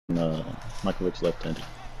Microwav's left-handed.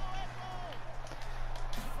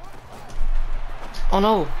 Oh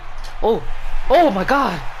no! Oh! Oh my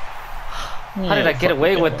god! Yeah, How did I get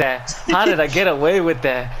away with that? How did I get away with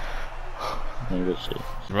that? Good shit.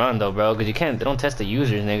 Run though, bro, cause you can't. They don't test the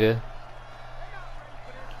users, nigga.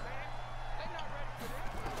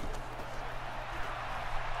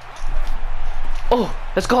 Oh,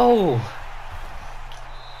 let's go!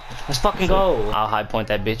 Let's fucking go! I'll high point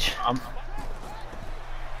that bitch.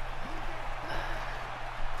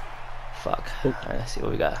 Fuck. Alright, let's see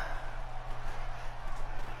what we got.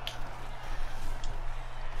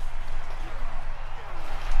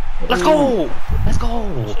 Let's go! Let's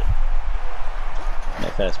go!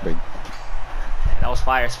 That fast break. That was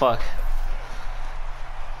fire as fuck.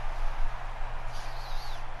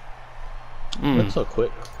 That's so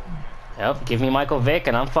quick. Yep, give me Michael Vick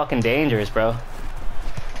and I'm fucking dangerous, bro.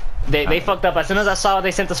 They fucked up. As soon as I saw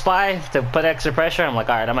they sent the spy to put extra pressure, I'm like,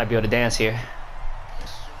 alright, I might be able to dance here.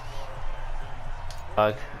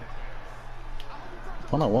 Fuck.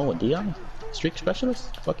 1-on-1 with Dion? Streak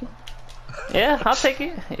specialist? Fuck it. Yeah, I'll take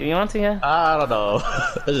it. If you want to, yeah. I don't know.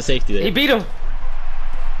 There's a safety there. He beat him!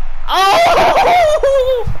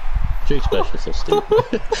 Oh! Streak specialist is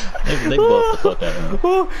stupid. they buffed the fuck out of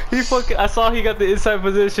him. He fucking, I saw he got the inside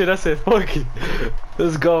position. I said, fuck it.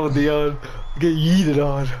 Let's go, Dion. Get yeeted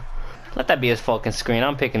on. Let that be his fucking screen.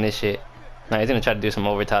 I'm picking this shit. Nah, he's gonna try to do some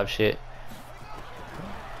overtop shit.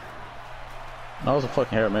 That was a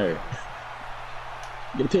fucking Hail Mary.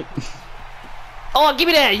 Get a pick. Oh, give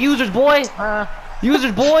me that, users boy.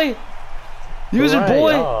 Users boy. Users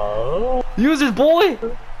boy. Oh. Users boy.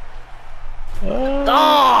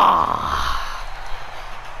 Ah.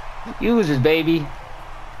 Users baby.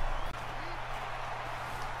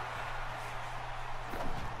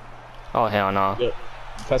 Oh hell no. Yep.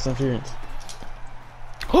 Fast and Furious.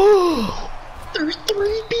 There's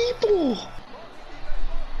 3 people.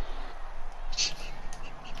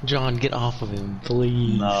 John, get off of him,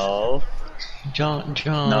 please. No. John,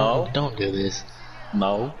 No. Don't do this.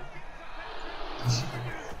 No.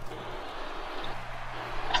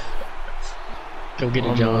 Go get it,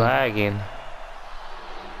 I'm John. lagging.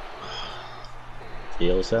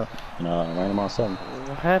 Yeah, what's up? You know, I ran him on something.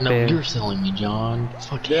 What happened? No, you're selling me, John.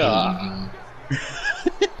 Fuck Yeah. you.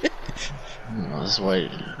 That's why.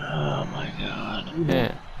 Oh my god.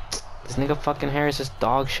 Yeah. This nigga fucking Harris is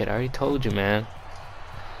dog shit. I already told you, man.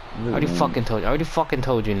 I already fucking told you. I already fucking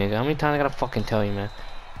told you, nigga. How many times I gotta fucking tell you, man?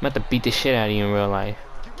 I'm about to beat the shit out of you in real life.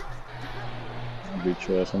 I'll beat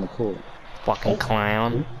your ass on the court. Fucking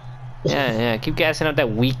clown. Yeah. Keep gassing up that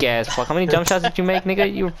weak ass fuck. How many jump shots did you make,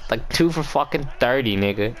 nigga? You were like 2 for fucking 30,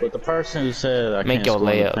 nigga. But the person who said I Make can't your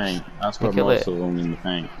score in the layups. paint, I scored Make your most of them in the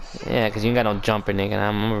paint. Yeah, cause you ain't got no jumper, nigga. And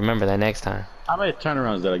I'm gonna remember that next time. How many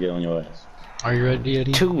turnarounds did I get on your ass? Are you ready,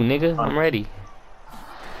 Eddie? 2, nigga. I'm ready.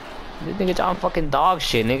 This nigga John fucking dog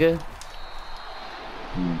shit, nigga.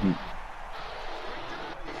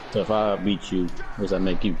 So if I beat you, what does that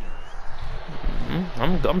make you?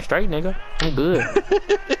 I'm straight, nigga. I'm good.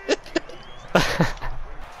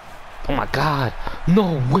 Oh my god.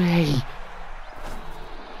 No way.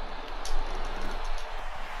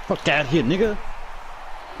 Fuck out here, nigga.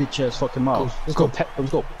 Bitch ass fucking mouth. Let's go.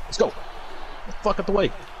 Let's go. Let's go. Fuck out the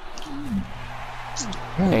way.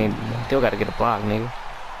 Hey, still gotta get a block, nigga.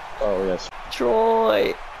 Oh yes.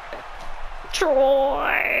 Troy.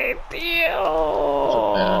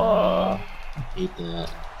 Deal. I hate that.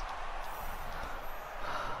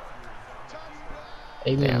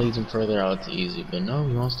 Amen leads him further out, it's easy, but no,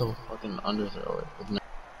 he wants to fucking underthrow it.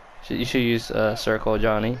 You should use circle,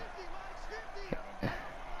 Johnny.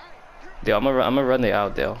 Dale, I'm gonna run the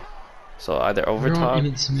out, Dale. So either over You're top. on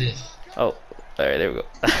Emmitt Smith. Oh, alright, there we go.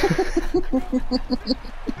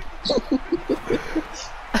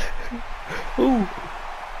 Ooh.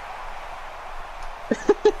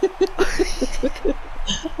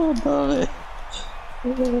 Oh, damn it.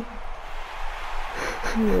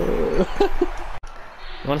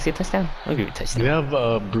 You wanna see a touchdown? I'll give you a touchdown. You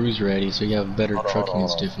have Bruise ready, so you have better trucking and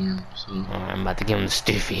stiff arm. So. I'm about to give him the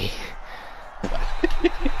stiffy.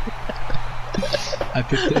 I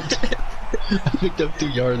picked up 2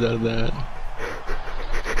 yards out of that.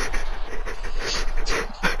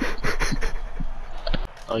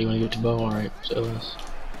 Oh, you wanna get to Bo? Alright, so this.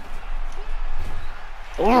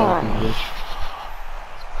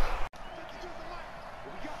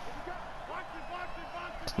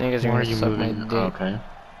 Niggas are Why are gonna you suck my moving? dick. Okay.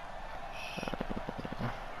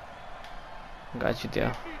 Got you,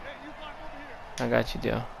 Dale. I got you,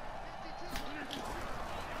 Dale.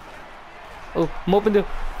 Oh, I'm open, Dale.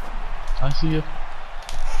 I see you.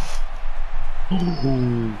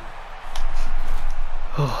 Ooh.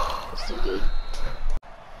 Still good.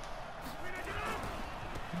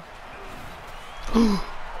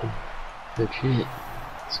 Good shit.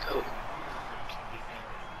 Let's go.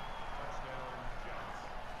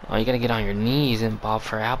 Oh, you gotta get on your knees and bob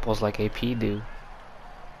for apples like AP do.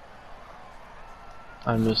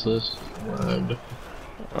 I miss this. Word.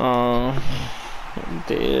 Oh,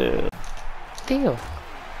 deal. Deal.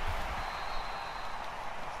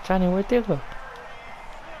 Johnny, where'd Deal go?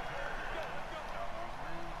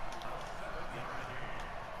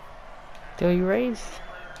 Deal, you raised?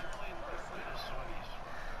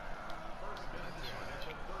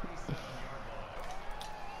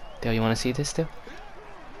 Dale, you wanna see this, Dale?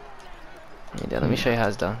 Yeah, Dale, let me show you how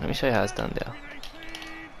it's done. Let me show you how it's done, Dale.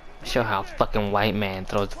 Show how a fucking white man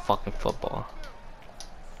throws the fucking football.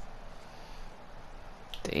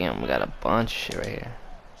 Damn, we got a bunch of shit right here.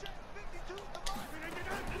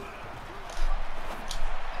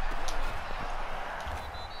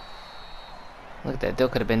 Look at that, Dale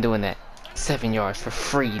could have been doing that 7 yards for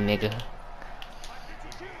free, nigga.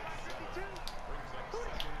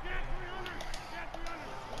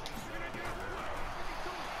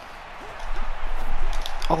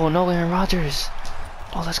 Oh no, Aaron Rodgers.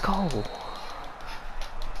 Oh, let's go.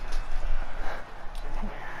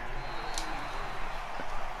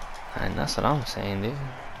 And that's what I'm saying, dude.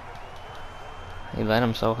 He let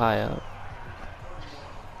him so high up.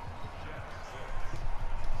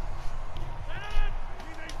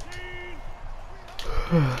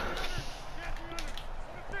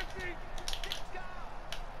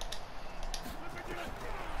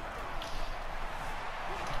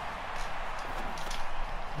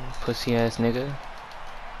 Pussy ass nigga.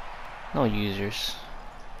 No users.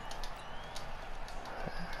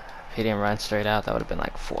 If he didn't run straight out, that would have been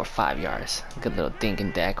like 4 or 5 yards. Good little dink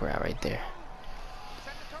and dagger route right there.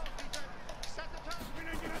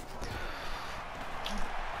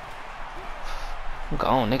 Go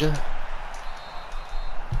on, nigga.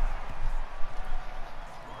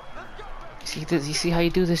 You see this? You see how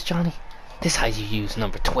you do this, Johnny? This how you use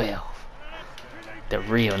number 12. The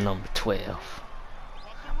real number 12.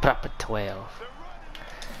 Proper 12.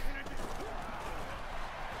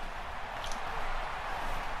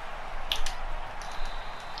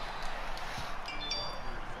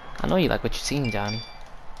 I know you like what you're seeing, Johnny.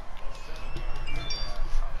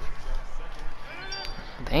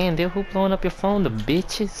 Damn, dude, who blowing up your phone? The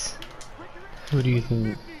bitches? Who do you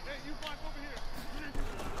think?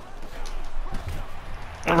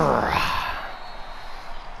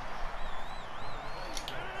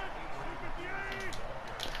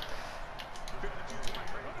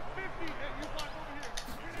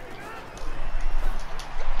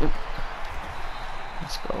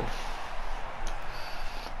 Let's go.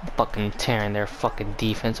 Fucking tearing their fucking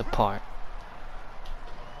defense apart.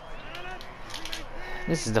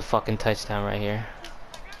 This is the fucking touchdown right here.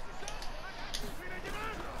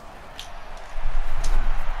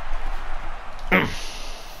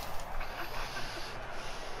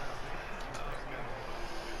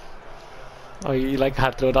 Oh, you like how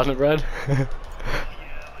to throw it on the run?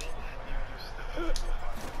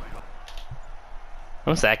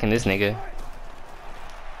 I'm sacking this nigga.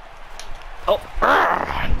 Oh,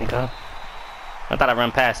 nigga. I thought I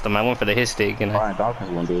ran past him. I went for the hit stick. And Brian Dawkins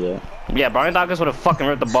won't do that. yeah, Brian Dawkins would have fucking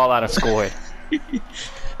ripped the ball out and scored. It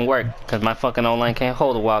worked, because my fucking O-line can't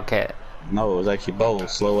hold a Wildcat. No, it was actually Bo,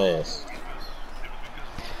 slow ass.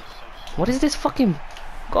 What is this fucking...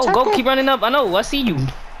 Go, keep running up. I know, I see you.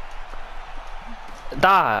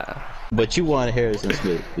 Die. But you wanted Harrison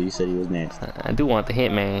Smith, but you said he was nasty. I do want the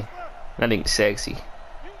hit, man. That nigga sexy.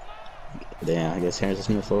 Damn, I guess Harrison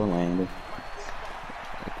Smith so lame.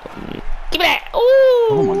 Give me that. Ooh.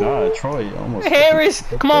 Oh my god, Troy almost... Harris,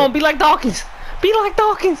 come on, be like Dawkins. Be like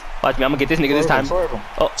Dawkins. Watch me, I'm gonna get this nigga this time.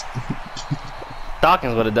 Oh.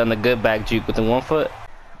 Dawkins would have done the good back juke with the 1 foot.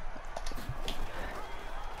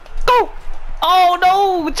 Go! Oh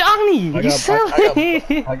no, Johnny! You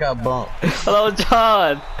silly! I got bumped. Hello,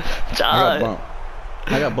 John. John.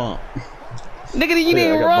 I got bumped. Nigga, you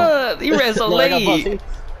didn't run. You ran so late.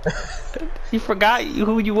 You forgot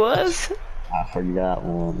who you was? I forgot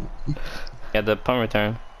one. Yeah, the punt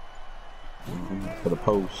return. For the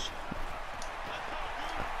post.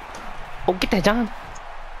 Oh, get that, John.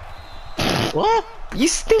 What? You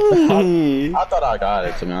sting. I thought I got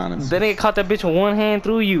it, to be honest. Then they caught that bitch with one hand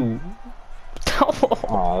through you.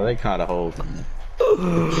 Oh, they kind of hold me.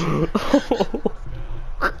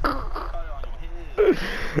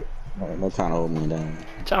 No kind of hold me down.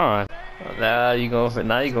 John. Now you going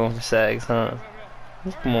for sags, huh?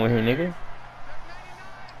 Come over here, nigga.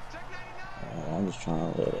 I'm just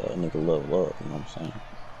trying to let a nigga level up, you know what I'm saying?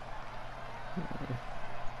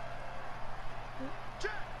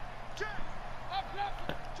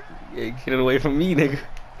 Yeah, get it away from me, nigga.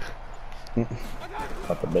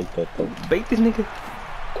 About to bake that thing. Bait this nigga. Give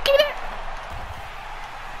me that.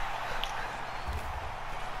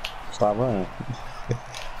 Stop running.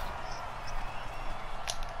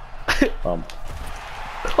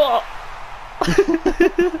 Oh.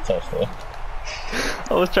 Touchdown.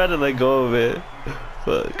 I was trying to let go of it.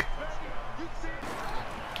 Fuck.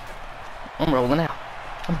 I'm rolling out.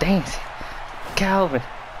 I'm dancing. Calvin.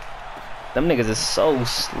 Them niggas is so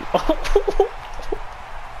slow.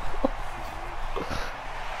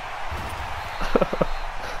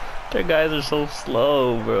 Their guys are so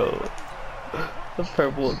slow, bro. The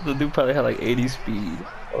purple, the dude probably had like 80 speed.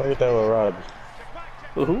 Look at that with Robbie.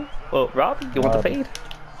 Who? Oh, Robbie? You want the fade?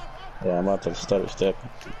 Yeah, I'm about to stutter step.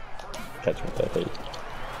 Catch him with that fade.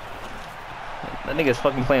 That nigga's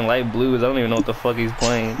fucking playing light blues. I don't even know what the fuck he's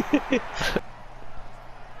playing.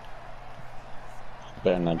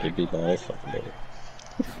 Better not get beat by that fucking baby.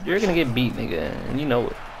 You're gonna get beat, nigga, and you know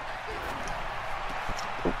it.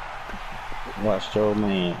 Watch Joe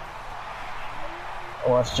Man.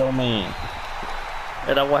 Watch Joe Man.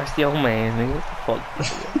 And I watched the old man, nigga. What the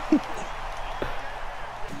fuck?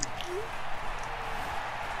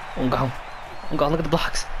 I'm gone. I'm gone. Look at the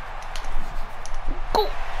blocks. Go.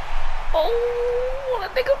 Oh,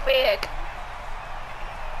 that nigga big.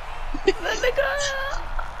 That nigga.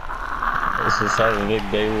 This is how Nick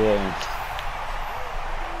Day Williams.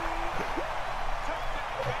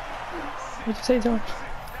 What'd you say, John?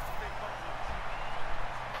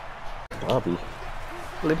 Bobby.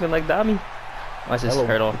 Living like Dami. Watch this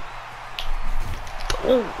hurt on.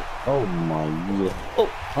 Oh. Oh my god. Oh.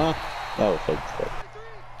 Huh? That was fake stuff.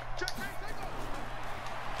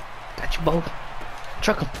 Got you, Bo.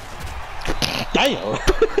 Truck him. Damn!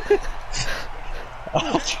 I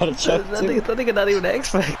try to check That nigga not even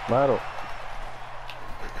X-Factor. Battle.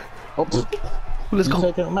 Oh, Let's you go.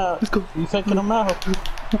 taking him out. Let's go. You taking him out.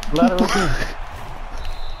 Lateral team.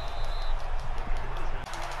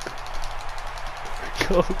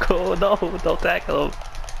 Go, no, don't tackle him.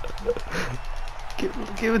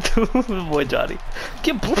 Give it to him, boy Johnny.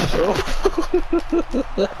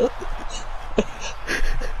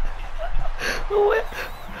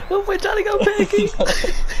 Oh, boy Johnny got pancakes.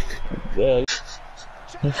 Yeah.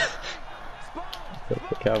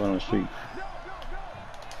 Put Calvin on the street.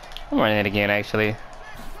 I'm running it again, actually.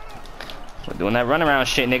 We're doing that runaround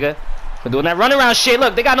shit, nigga. We're doing that runaround shit.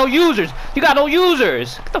 Look, they got no users. You got no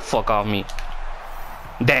users. Get the fuck off me.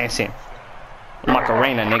 Dancing.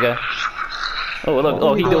 Macarena, nigga. Oh, look.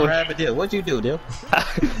 Oh, he doing. What'd you do, Dill?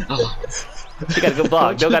 He got a good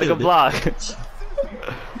block. Dill got a good block.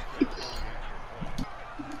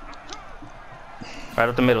 Right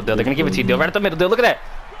up the middle, Dill. They're gonna give it to you, Dill. Right up the middle, Dill. Look at that.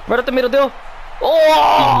 Right up the middle, Dill.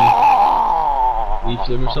 Oh! You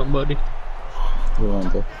flip or something, buddy? Go on,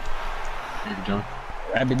 Dill. Here, John.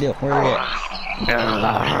 Rabbit Dill, where are you at?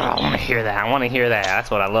 I want to hear that. I want to hear that. That's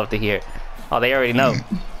what I love to hear. Oh, they already know.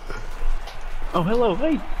 Oh, hello,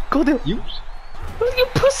 hey. Go, Dill. You? You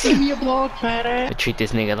pussy. Give me a blog, fat ass. Treat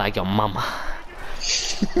this nigga like your mama.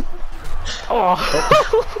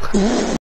 Oh.